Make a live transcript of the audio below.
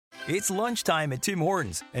It's lunchtime at Tim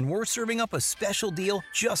Hortons, and we're serving up a special deal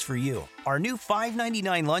just for you. Our new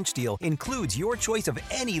 $5.99 lunch deal includes your choice of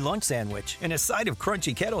any lunch sandwich and a side of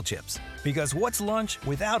crunchy kettle chips. Because what's lunch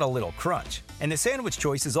without a little crunch? And the sandwich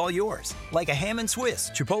choice is all yours, like a ham and Swiss,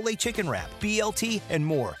 Chipotle chicken wrap, BLT, and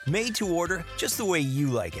more, made to order just the way you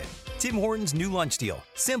like it. Tim Hortons' new lunch deal.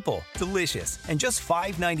 Simple, delicious, and just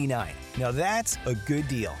 $5.99. Now that's a good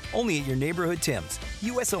deal. Only at your neighborhood Tim's.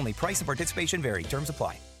 U.S. only. Price and participation vary. Terms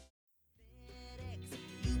apply.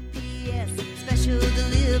 UPS special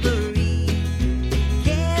delivery.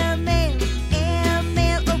 Care mail, air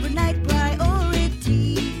mail, overnight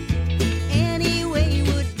priority. Any way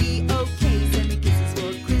would be okay. Send me kisses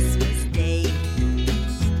for Christmas Day.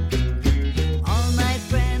 All my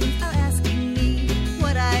friends are asking me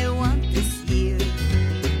what I want this year.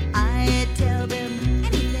 I tell them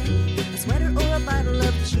anything, a sweater or a bottle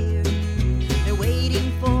of cheer. They're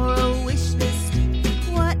waiting for a wish list.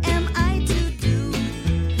 What am I to do?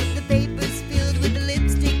 The paper's filled with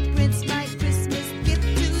lipstick prints, my Christmas gift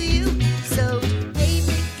to you. So, hey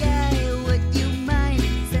big guy, would you mind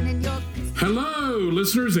sending your Christmas? Hello,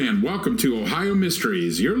 listeners, and welcome to Ohio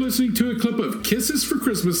Mysteries. You're listening to a clip of Kisses for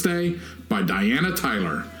Christmas Day by Diana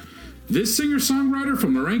Tyler. This singer-songwriter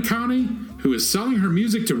from Lorain County, who is selling her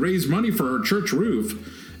music to raise money for her church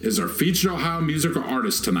roof, is our featured Ohio musical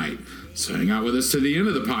artist tonight. So hang out with us to the end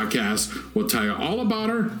of the podcast. We'll tell you all about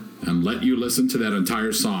her and let you listen to that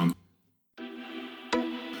entire song.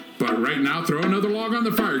 But right now, throw another log on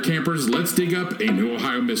the fire, campers. Let's dig up a new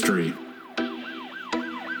Ohio mystery.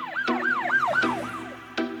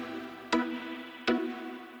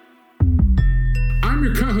 I'm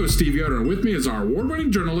your co-host, Steve Yoder, and with me is our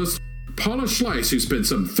award-winning journalist, Paula Schleiss, who spent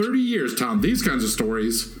some 30 years telling these kinds of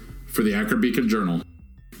stories for the Akron Beacon Journal.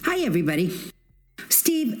 Hi, everybody.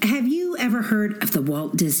 Steve, have you ever heard of the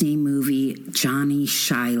Walt Disney movie Johnny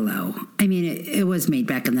Shiloh? I mean, it was made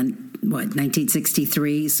back in the,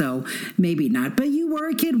 1963, so maybe not. But you were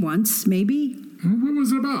a kid once, maybe? What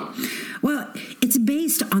was it about? Well, it's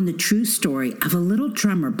based on the true story of a little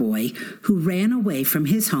drummer boy who ran away from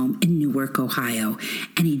his home in Newark, Ohio,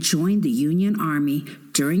 and he joined the Union Army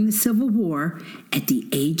during the Civil War at the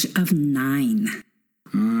age of 9.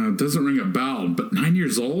 It doesn't ring a bell, but 9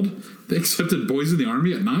 years old? They accepted boys in the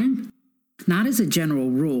Army at 9? Not as a general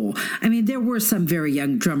rule. I mean, there were some very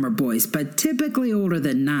young drummer boys, but typically older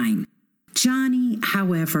than 9. Johnny,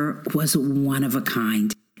 however, was one of a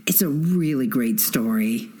kind. It's a really great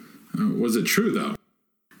story. Was it true, though?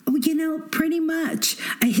 Oh, pretty much.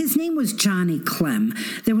 His name was Johnny Clem.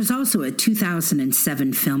 There was also a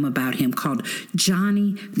 2007 film about him called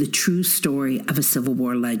Johnny, the True Story of a Civil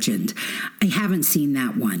War Legend. I haven't seen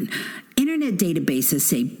that one. Internet databases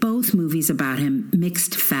say both movies about him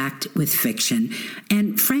mixed fact with fiction.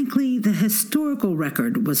 And frankly, the historical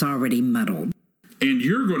record was already muddled. And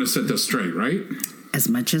you're going to set this straight, right? As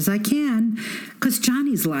much as I can, because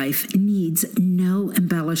Johnny's life needs no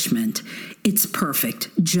embellishment. It's perfect,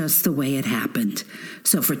 just the way it happened.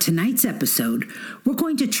 So for tonight's episode, we're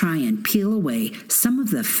going to try and peel away some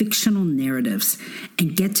of the fictional narratives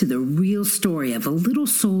and get to the real story of a little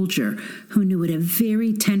soldier who knew at a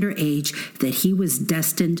very tender age that he was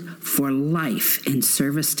destined for life in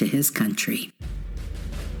service to his country.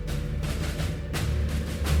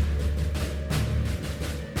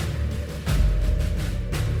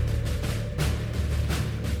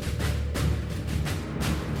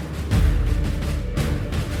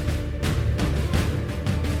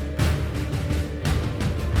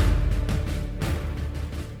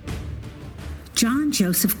 John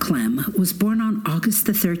Joseph Clem was born on August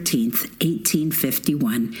the 13th,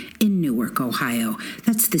 1851, in Newark, Ohio.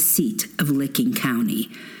 That's the seat of Licking County.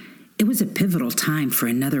 It was a pivotal time for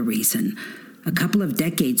another reason. A couple of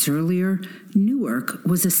decades earlier, Newark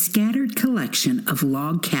was a scattered collection of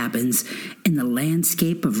log cabins in the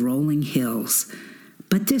landscape of rolling hills.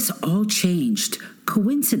 But this all changed,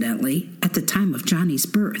 coincidentally, at the time of Johnny's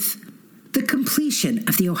birth. The completion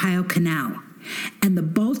of the Ohio Canal and the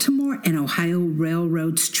Baltimore and Ohio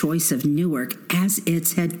Railroad's choice of Newark as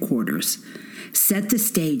its headquarters set the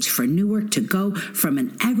stage for Newark to go from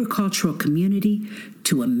an agricultural community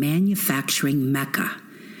to a manufacturing mecca.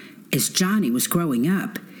 As Johnny was growing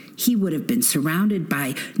up, he would have been surrounded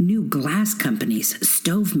by new glass companies,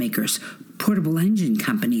 stove makers, portable engine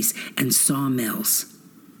companies, and sawmills.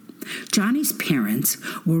 Johnny's parents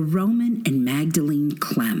were Roman and Magdalene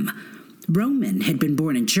Clem. Roman had been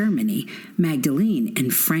born in Germany, Magdalene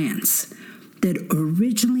in France. They'd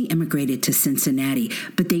originally immigrated to Cincinnati,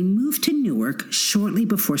 but they moved to Newark shortly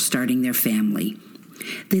before starting their family.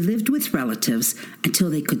 They lived with relatives until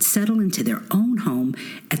they could settle into their own home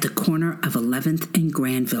at the corner of 11th and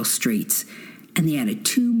Granville Streets, and they added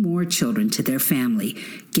 2 more children to their family,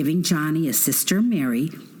 giving Johnny a sister, Mary,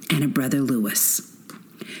 and a brother, Louis.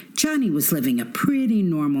 Johnny was living a pretty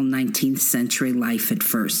normal 19th century life at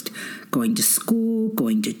first, going to school,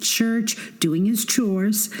 going to church, doing his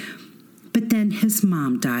chores. But then his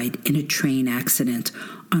mom died in a train accident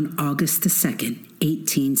on August the 2nd,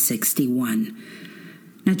 1861.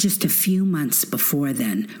 Now, just a few months before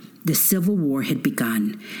then, the Civil War had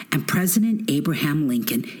begun, and President Abraham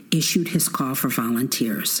Lincoln issued his call for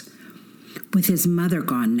volunteers. With his mother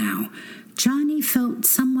gone now, Johnny felt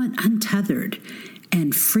somewhat untethered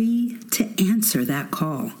and free to answer that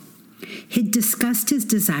call. He'd discussed his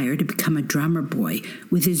desire to become a drummer boy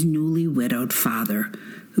with his newly widowed father,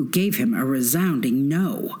 who gave him a resounding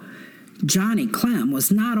no. Johnny Clem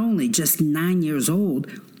was not only just 9 years old,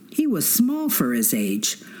 he was small for his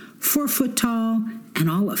age, 4 foot tall and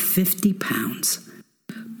all of 50 pounds.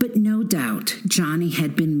 But no doubt Johnny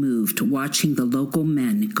had been moved watching the local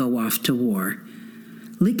men go off to war.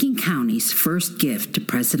 Licking County's first gift to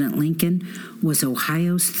President Lincoln was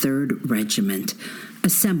Ohio's 3rd Regiment,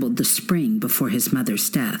 assembled the spring before his mother's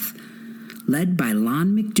death. Led by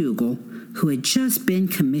Lon McDougal, who had just been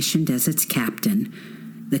commissioned as its captain,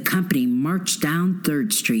 the company marched down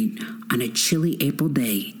 3rd Street on a chilly April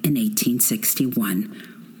day in 1861.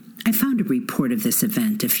 I found a report of this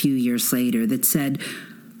event a few years later that said,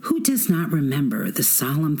 "Who does not remember the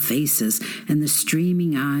solemn faces and the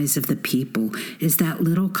streaming eyes of the people as that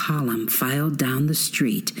little column filed down the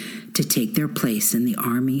street to take their place in the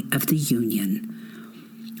Army of the Union?"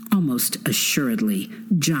 Almost assuredly,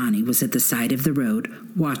 Johnny was at the side of the road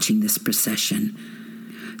watching this procession.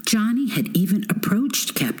 Johnny had even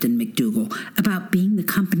approached Captain McDougal about being the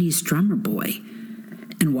company's drummer boy.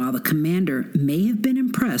 And while the commander may have been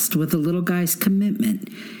impressed with the little guy's commitment,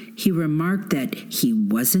 he remarked that he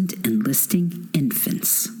wasn't enlisting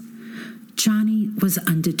infants. Johnny was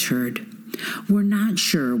undeterred. We're not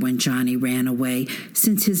sure when Johnny ran away,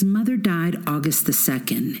 since his mother died August the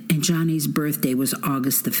 2nd and Johnny's birthday was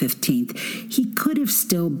August the 15th. He could have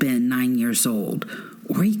still been 9 years old,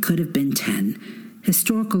 or he could have been 10.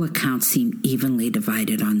 Historical accounts seem evenly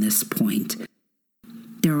divided on this point.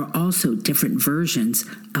 There are also different versions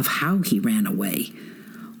of how he ran away.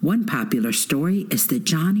 One popular story is that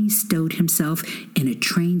Johnny stowed himself in a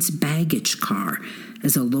train's baggage car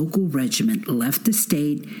as a local regiment left the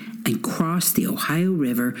state and crossed the Ohio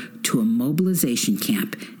River to a mobilization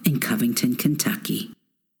camp in Covington, Kentucky.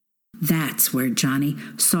 That's where Johnny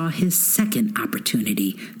saw his second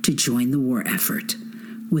opportunity to join the war effort,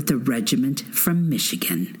 with a regiment from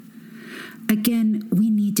Michigan. Again, we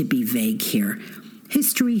need to be vague here.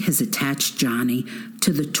 History has attached Johnny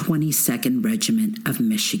to the 22nd Regiment of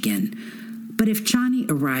Michigan. But if Johnny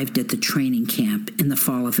arrived at the training camp in the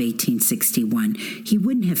fall of 1861, he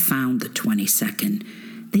wouldn't have found the 22nd.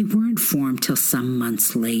 They weren't formed till some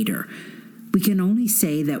months later. We can only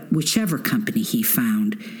say that whichever company he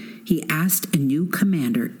found, he asked a new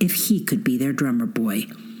commander if he could be their drummer boy.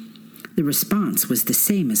 The response was the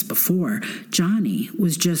same as before. Johnny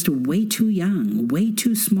was just way too young, way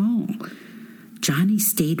too small. Johnny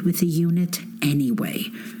stayed with the unit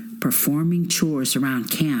anyway, performing chores around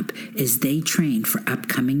camp as they trained for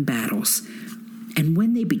upcoming battles. And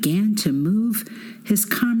when they began to move, his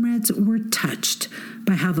comrades were touched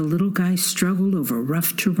by how the little guy struggled over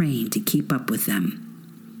rough terrain to keep up with them.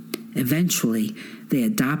 Eventually, they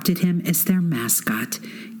adopted him as their mascot,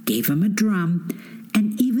 gave him a drum,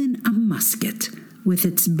 and even a musket with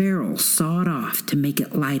its barrel sawed off to make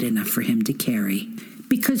it light enough for him to carry.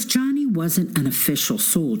 Because Johnny wasn't an official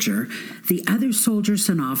soldier, the other soldiers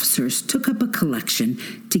and officers took up a collection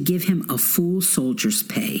to give him a full soldier's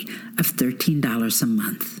pay of $13 a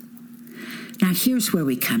month. Now here's where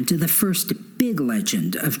we come to the first big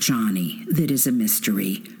legend of Johnny that is a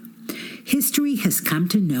mystery. History has come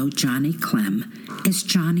to know Johnny Clem as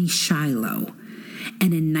Johnny Shiloh.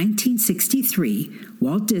 And in 1963,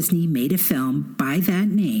 Walt Disney made a film by that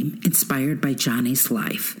name inspired by Johnny's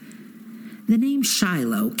life. The name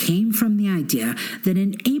Shiloh came from the idea that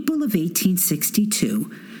in April of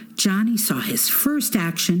 1862, Johnny saw his first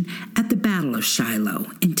action at the Battle of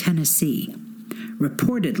Shiloh in Tennessee.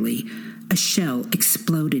 Reportedly, a shell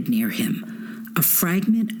exploded near him, a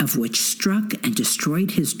fragment of which struck and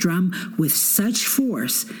destroyed his drum with such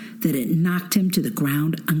force that it knocked him to the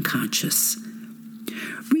ground unconscious.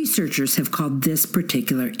 Researchers have called this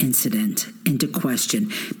particular incident into question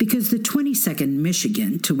because the 22nd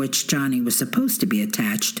Michigan, to which Johnny was supposed to be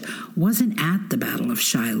attached, wasn't at the Battle of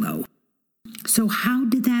Shiloh. So how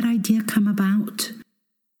did that idea come about?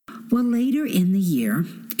 Well, later in the year,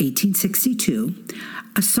 1862,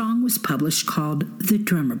 a song was published called The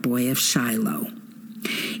Drummer Boy of Shiloh.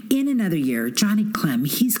 In another year, Johnny Clem,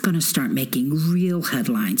 he's going to start making real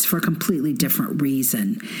headlines for a completely different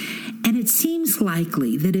reason. And it seems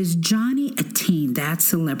likely that as Johnny attained that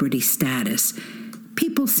celebrity status,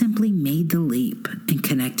 people simply made the leap and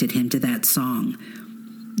connected him to that song.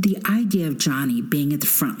 The idea of Johnny being at the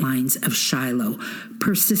front lines of Shiloh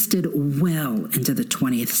persisted well into the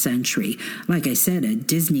 20th century. Like I said, a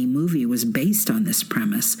Disney movie was based on this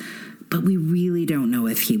premise, but we really don't know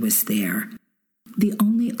if he was there. The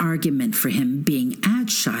only argument for him being at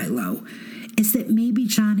Shiloh is that maybe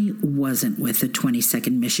Johnny wasn't with the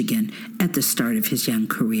 22nd Michigan at the start of his young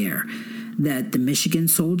career, that the Michigan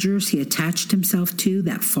soldiers he attached himself to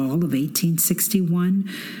that fall of 1861,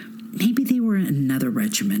 maybe they were another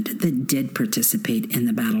regiment that did participate in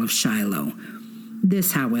the Battle of Shiloh.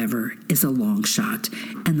 This, however, is a long shot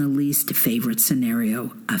and the least favorite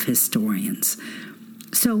scenario of historians.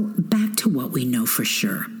 So back to what we know for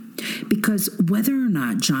sure. Because whether or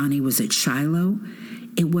not Johnny was at Shiloh,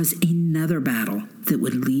 it was another battle that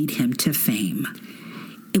would lead him to fame.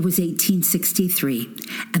 It was 1863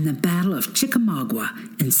 and the Battle of Chickamauga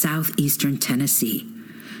in southeastern Tennessee.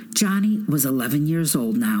 Johnny was 11 years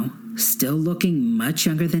old now, still looking much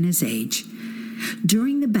younger than his age.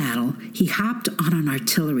 During the battle, he hopped on an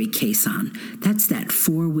artillery caisson. That's that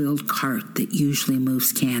four-wheeled cart that usually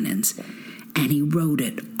moves cannons. And he rode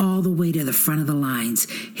it all the way to the front of the lines,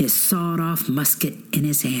 his sawed-off musket in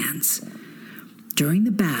his hands. During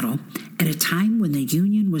the battle, at a time when the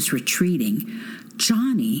Union was retreating,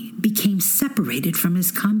 Johnny became separated from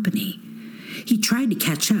his company. He tried to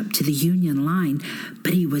catch up to the Union line,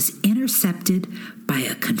 but he was intercepted by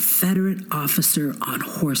a Confederate officer on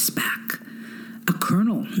horseback, a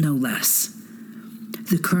colonel, no less.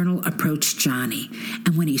 The colonel approached Johnny,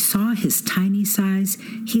 and when he saw his tiny size,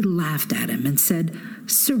 he laughed at him and said,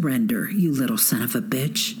 "Surrender, you little son of a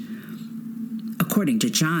bitch." According to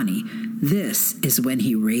Johnny, this is when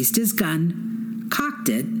he raised his gun, cocked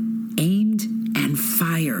it, aimed, and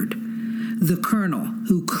fired. The colonel,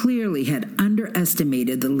 who clearly had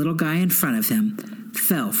underestimated the little guy in front of him,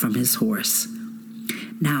 fell from his horse.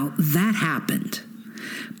 Now, that happened.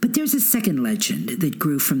 But there's a second legend that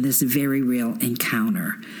grew from this very real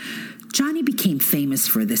encounter. Johnny became famous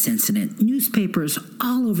for this incident. Newspapers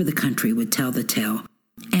all over the country would tell the tale,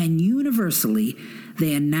 and universally,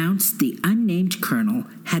 they announced the unnamed colonel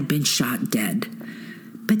had been shot dead.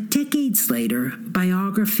 But decades later,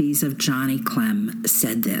 biographies of Johnny Clem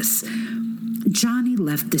said this: Johnny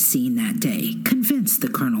left the scene that day, convinced the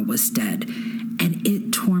colonel was dead, and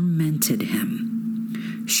it tormented him.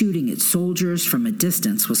 Shooting at soldiers from a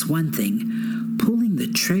distance was one thing. Pulling the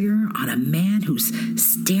trigger on a man who's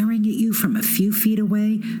staring at you from a few feet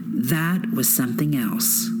away, that was something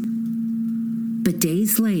else. But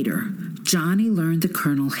days later, Johnny learned the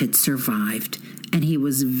colonel had survived, and he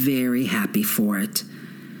was very happy for it.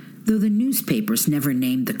 Though the newspapers never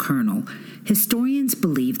named the colonel, historians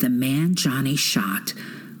believe the man Johnny shot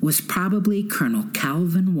was probably Colonel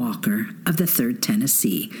Calvin Walker of the 3rd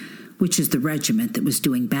Tennessee, which is the regiment that was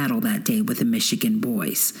doing battle that day with the Michigan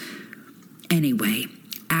boys. Anyway,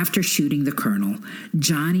 after shooting the colonel,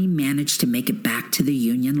 Johnny managed to make it back to the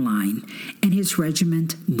Union line, and his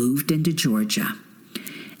regiment moved into Georgia.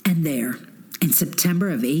 And there, in September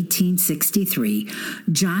of 1863,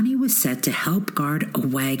 Johnny was set to help guard a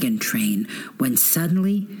wagon train when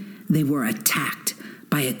suddenly they were attacked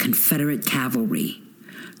by a Confederate cavalry.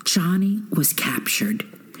 Johnny was captured.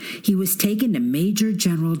 He was taken to Major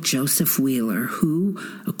General Joseph Wheeler, who,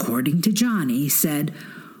 according to Johnny, said,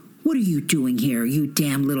 "What are you doing here, you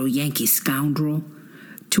damn little Yankee scoundrel?"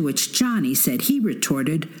 To which Johnny said he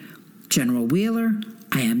retorted, "General Wheeler,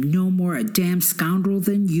 I am no more a damn scoundrel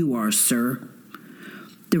than you are, sir."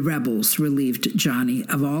 The rebels relieved Johnny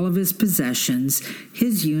of all of his possessions,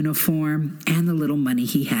 his uniform, and the little money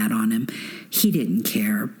he had on him. He didn't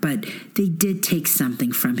care, but they did take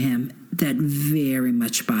something from him that very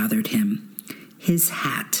much bothered him: his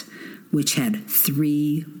hat, which had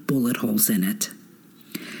 3 bullet holes in it.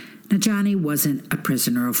 Now, Johnny wasn't a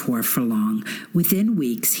prisoner of war for long. Within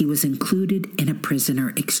weeks, he was included in a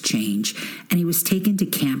prisoner exchange, and he was taken to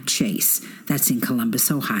Camp Chase. That's in Columbus,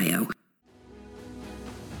 Ohio.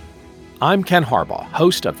 I'm Ken Harbaugh,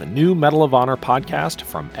 host of the new Medal of Honor podcast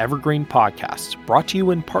from Evergreen Podcasts, brought to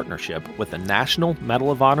you in partnership with the National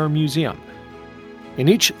Medal of Honor Museum. In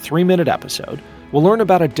each 3-minute episode, we'll learn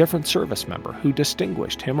about a different service member who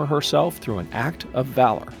distinguished him or herself through an act of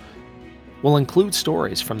valor. We'll include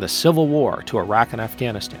stories from the Civil War to Iraq and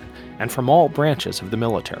Afghanistan, and from all branches of the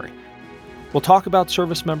military. We'll talk about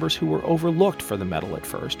service members who were overlooked for the medal at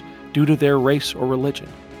first due to their race or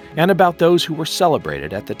religion, and about those who were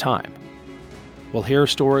celebrated at the time. We'll hear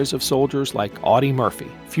stories of soldiers like Audie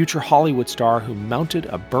Murphy, future Hollywood star who mounted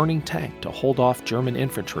a burning tank to hold off German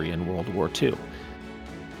infantry in World War II.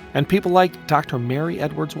 And people like Dr. Mary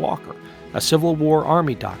Edwards Walker, a Civil War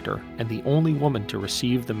Army doctor and the only woman to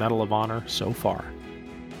receive the Medal of Honor so far.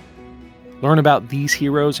 Learn about these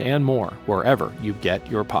heroes and more wherever you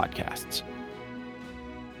get your podcasts.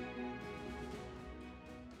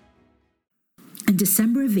 In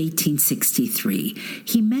December of 1863,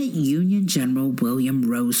 he met Union General William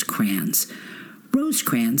Rosecrans.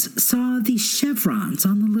 Rosecrans saw these chevrons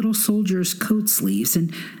on the little soldier's coat sleeves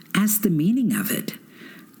and asked the meaning of it.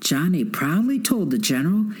 Johnny proudly told the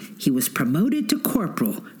general he was promoted to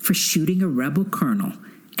corporal for shooting a rebel colonel,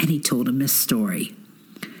 and he told him his story.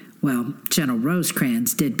 Well, General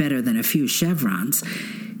Rosecrans did better than a few chevrons.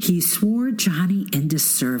 He swore Johnny into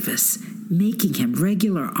service, making him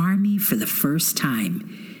regular Army for the first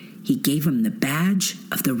time. He gave him the badge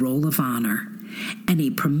of the Roll of Honor, and he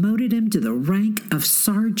promoted him to the rank of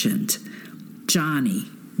sergeant. Johnny,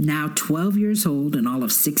 now 12 years old and all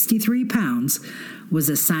of 63 pounds, was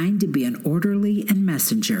assigned to be an orderly and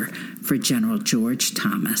messenger for General George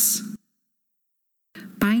Thomas.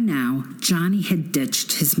 By now, Johnny had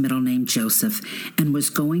ditched his middle name Joseph and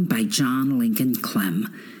was going by John Lincoln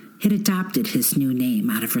Clem. He'd adopted his new name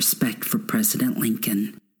out of respect for President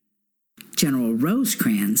Lincoln. General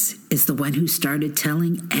Rosecrans is the one who started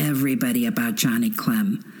telling everybody about Johnny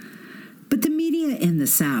Clem. But the media in the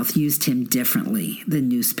South used him differently than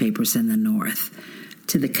newspapers in the North.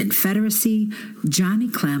 To the Confederacy, Johnny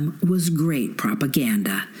Clem was great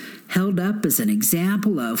propaganda, held up as an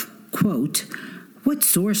example of, quote, what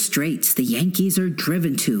sore straits the Yankees are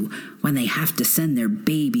driven to when they have to send their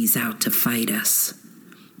babies out to fight us.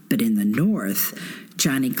 But in the North,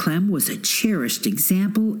 Johnny Clem was a cherished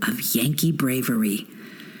example of Yankee bravery.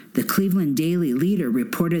 The Cleveland Daily Leader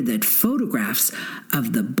reported that photographs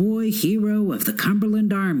of the boy hero of the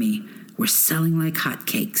Cumberland Army were selling like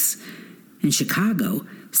hotcakes. In Chicago,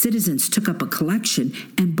 citizens took up a collection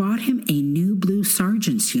and bought him a new blue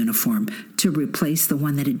sergeant's uniform to replace the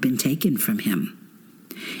one that had been taken from him.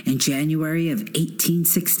 In January of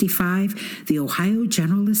 1865, the Ohio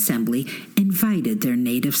General Assembly invited their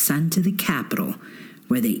native son to the Capitol,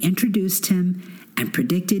 where they introduced him and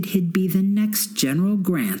predicted he'd be the next General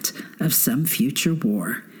Grant of some future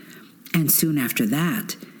war. And soon after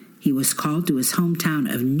that, he was called to his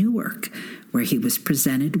hometown of Newark, where he was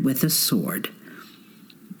presented with a sword.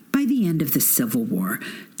 By the end of the Civil War,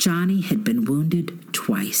 Johnny had been wounded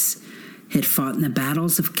twice. Had fought in the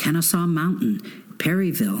battles of Kennesaw Mountain,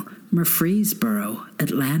 Perryville, Murfreesboro,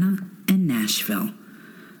 Atlanta, and Nashville.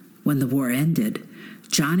 When the war ended,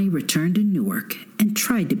 Johnny returned to Newark and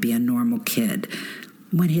tried to be a normal kid.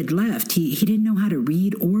 When he'd left, he didn't know how to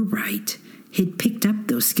read or write. He'd picked up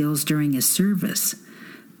those skills during his service,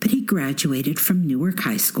 but he graduated from Newark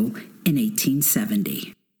High School in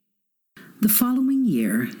 1870. The following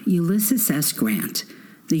year, Ulysses S. Grant,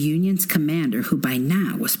 the Union's commander who by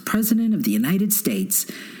now was President of the United States,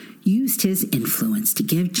 used his influence to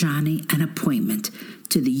give Johnny an appointment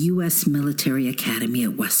to the U.S. Military Academy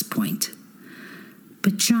at West Point.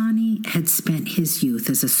 But Johnny had spent his youth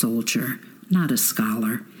as a soldier, not a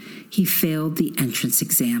scholar. He failed the entrance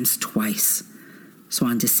exams twice. So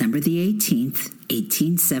on December the 18th,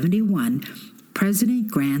 1871,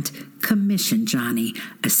 President Grant commissioned Johnny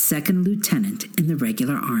as second lieutenant in the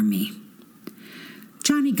regular army.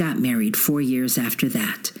 Johnny got married 4 years after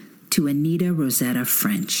that to Anita Rosetta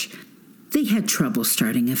French. They had trouble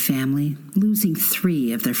starting a family, losing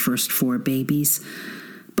 3 of their first 4 babies.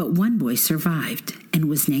 But one boy survived and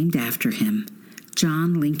was named after him,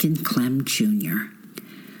 John Lincoln Clem, Jr.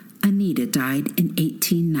 Anita died in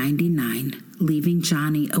 1899, leaving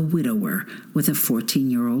Johnny a widower with a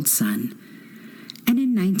 14-year-old son. And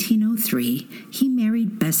in 1903, he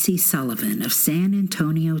married Bessie Sullivan of San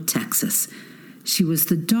Antonio, Texas. She was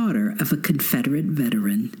the daughter of a Confederate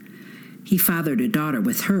veteran. He fathered a daughter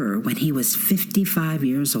with her when he was 55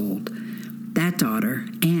 years old. That daughter,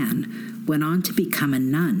 Anne, went on to become a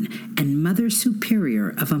nun and Mother Superior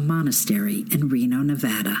of a monastery in Reno,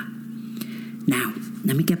 Nevada. Now,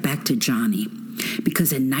 let me get back to Johnny,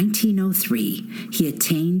 because in 1903, he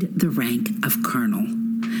attained the rank of colonel.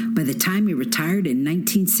 By the time he retired in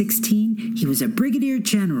 1916, he was a brigadier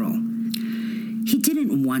general. He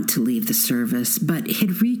didn't want to leave the service, but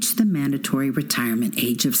had reached the mandatory retirement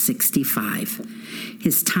age of 65.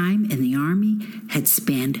 His time in the Army had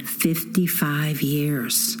spanned 55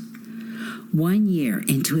 years. 1 year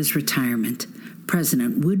into his retirement,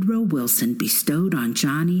 President Woodrow Wilson bestowed on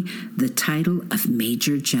Johnny the title of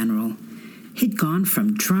Major General. He'd gone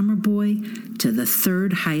from drummer boy to the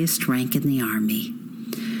third highest rank in the Army.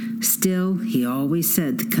 Still, he always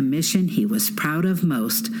said the commission he was proud of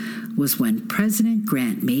most was when President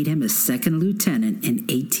Grant made him a second lieutenant in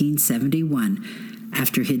 1871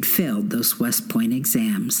 after he'd failed those West Point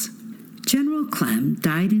exams. General Clem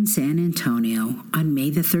died in San Antonio on May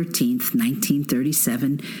the 13th,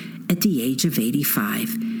 1937, at the age of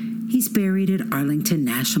 85. He's buried at Arlington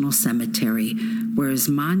National Cemetery, where his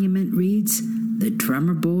monument reads, "The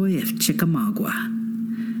Drummer Boy of Chickamauga."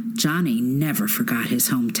 Johnny never forgot his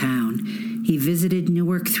hometown. He visited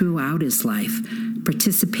Newark throughout his life,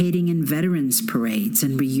 participating in veterans parades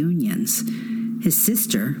and reunions. His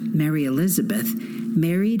sister, Mary Elizabeth,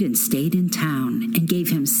 married and stayed in town and gave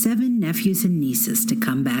him 7 nephews and nieces to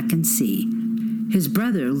come back and see. His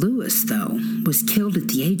brother, Louis, though, was killed at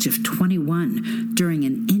the age of 21 during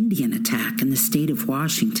an Indian attack in the state of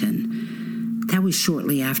Washington. That was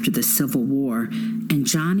shortly after the Civil War, and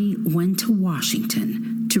Johnny went to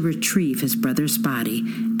Washington to retrieve his brother's body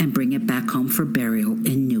and bring it back home for burial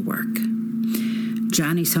in Newark.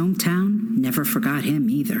 Johnny's hometown never forgot him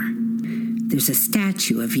either. There's a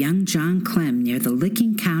statue of young John Clem near the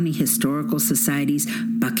Licking County Historical Society's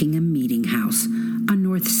Buckingham Meeting House on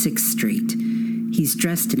North 6th Street. He's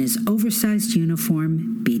dressed in his oversized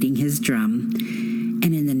uniform, beating his drum.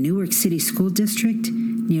 And in the Newark City School District,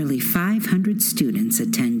 nearly 500 students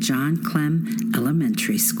attend John Clem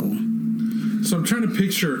Elementary School. So I'm trying to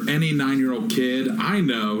picture any 9-year-old kid I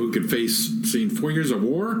know who could face seeing 4 years of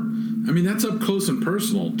war. I mean, that's up close and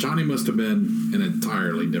personal. Johnny must have been an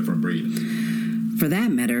entirely different breed. For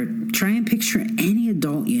that matter, try and picture any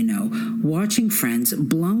adult you know watching friends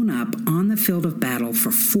blown up on the field of battle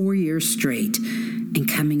for 4 years straight and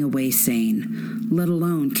coming away sane, let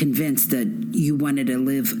alone convinced that you wanted to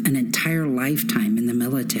live an entire lifetime in the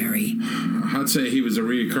military. I'd say he was a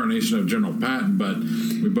reincarnation of General Patton, but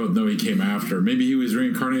we both know he came after. Maybe he was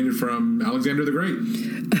reincarnated from Alexander the Great.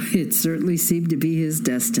 It certainly seemed to be his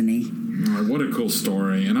destiny. Oh, what a cool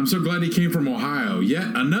story. And I'm so glad he came from Ohio.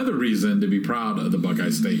 Yet another reason to be proud of the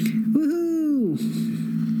Buckeye State. Woohoo!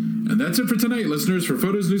 And that's it for tonight, listeners. For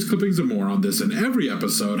photos, news clippings, and more on this and every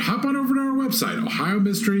episode, hop on over to our website,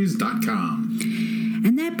 ohiomysteries.com.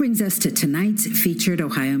 And that brings us to tonight's featured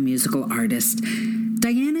Ohio musical artist.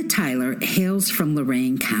 Diana Tyler hails from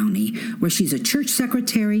Lorain County, where she's a church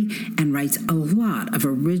secretary and writes a lot of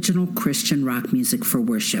original Christian rock music for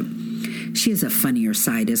worship. She has a funnier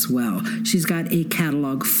side as well. She's got a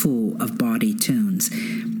catalog full of bawdy tunes.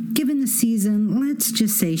 Given the season, let's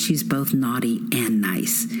just say she's both naughty and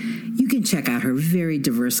nice. You can check out her very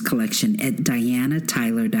diverse collection at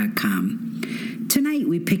dianatyler.com. Tonight,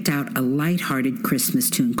 we picked out a lighthearted Christmas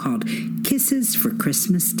tune called Kisses for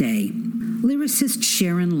Christmas Day. Lyricist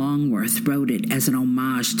Sharon Longworth wrote it as an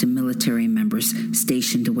homage to military members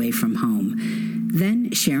stationed away from home. Then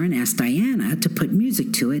Sharon asked Diana to put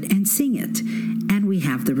music to it and sing it, and we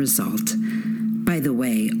have the result. By the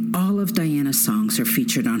way, all of Diana's songs are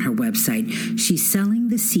featured on her website. She's selling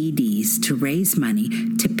the CDs to raise money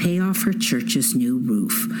to pay off her church's new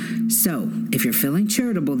roof. So, if you're feeling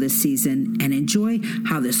charitable this season and enjoy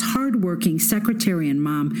how this hardworking secretary and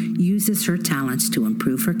mom uses her talents to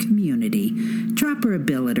improve her community, drop her a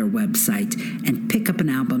bill at her website and pick up an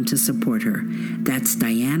album to support her. That's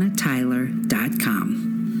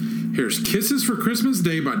dianatyler.com. Here's Kisses for Christmas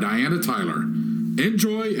Day by Diana Tyler.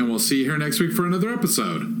 Enjoy, and we'll see you here next week for another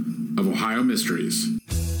episode of Ohio Mysteries.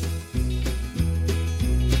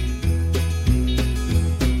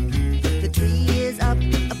 The tree is up,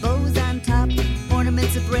 a bow's on top,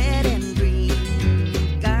 ornaments of red and green,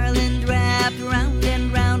 garland wrapped round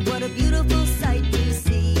and round. What a beautiful sight to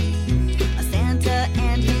see. A Santa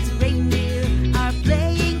and his reindeer are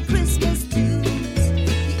playing Christmas tunes.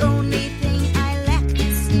 The only thing I lack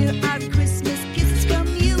this year are Christmas kisses from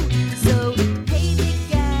you. So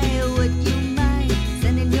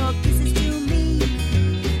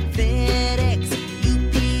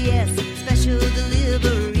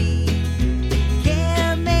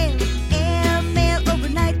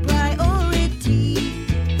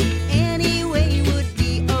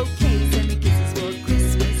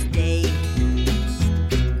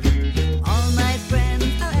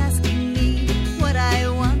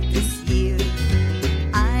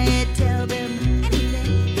tell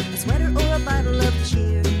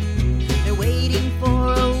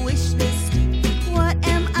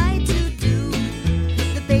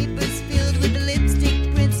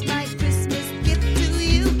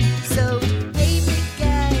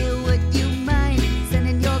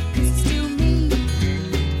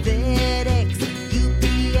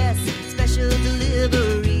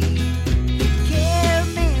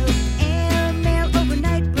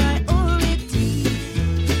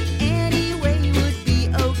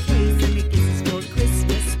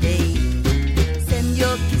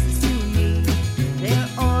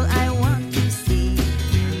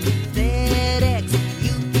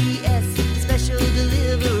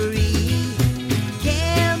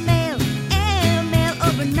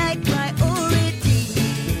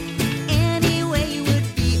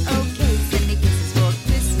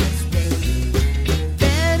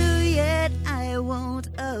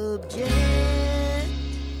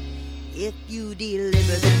if you deliver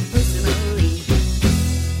them personally.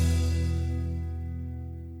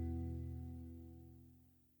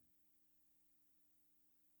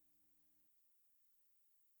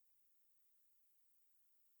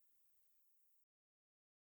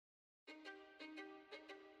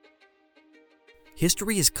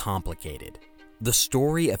 History is complicated. The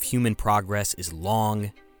story of human progress is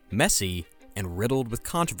long, messy, and riddled with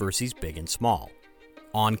controversies big and small.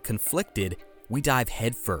 On Conflicted, we dive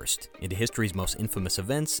headfirst into history's most infamous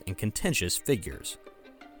events and contentious figures.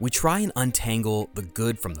 We try and untangle the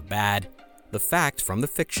good from the bad, the fact from the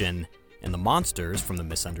fiction, and the monsters from the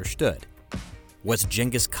misunderstood. Was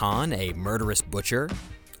Genghis Khan a murderous butcher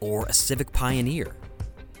or a civic pioneer?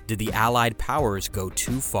 Did the Allied powers go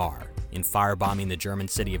too far in firebombing the German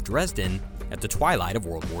city of Dresden at the twilight of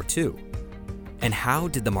World War II? And how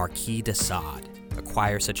did the Marquis de Sade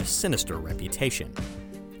acquire such a sinister reputation?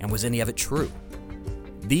 And was any of it true?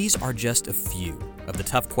 These are just a few of the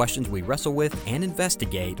tough questions we wrestle with and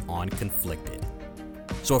investigate on Conflicted.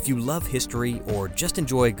 So if you love history or just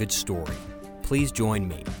enjoy a good story, please join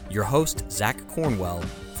me, your host, Zach Cornwell,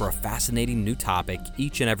 for a fascinating new topic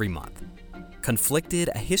each and every month. Conflicted,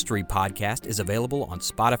 a history podcast, is available on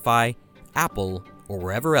Spotify, Apple, or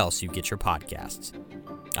wherever else you get your podcasts.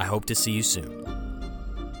 I hope to see you soon.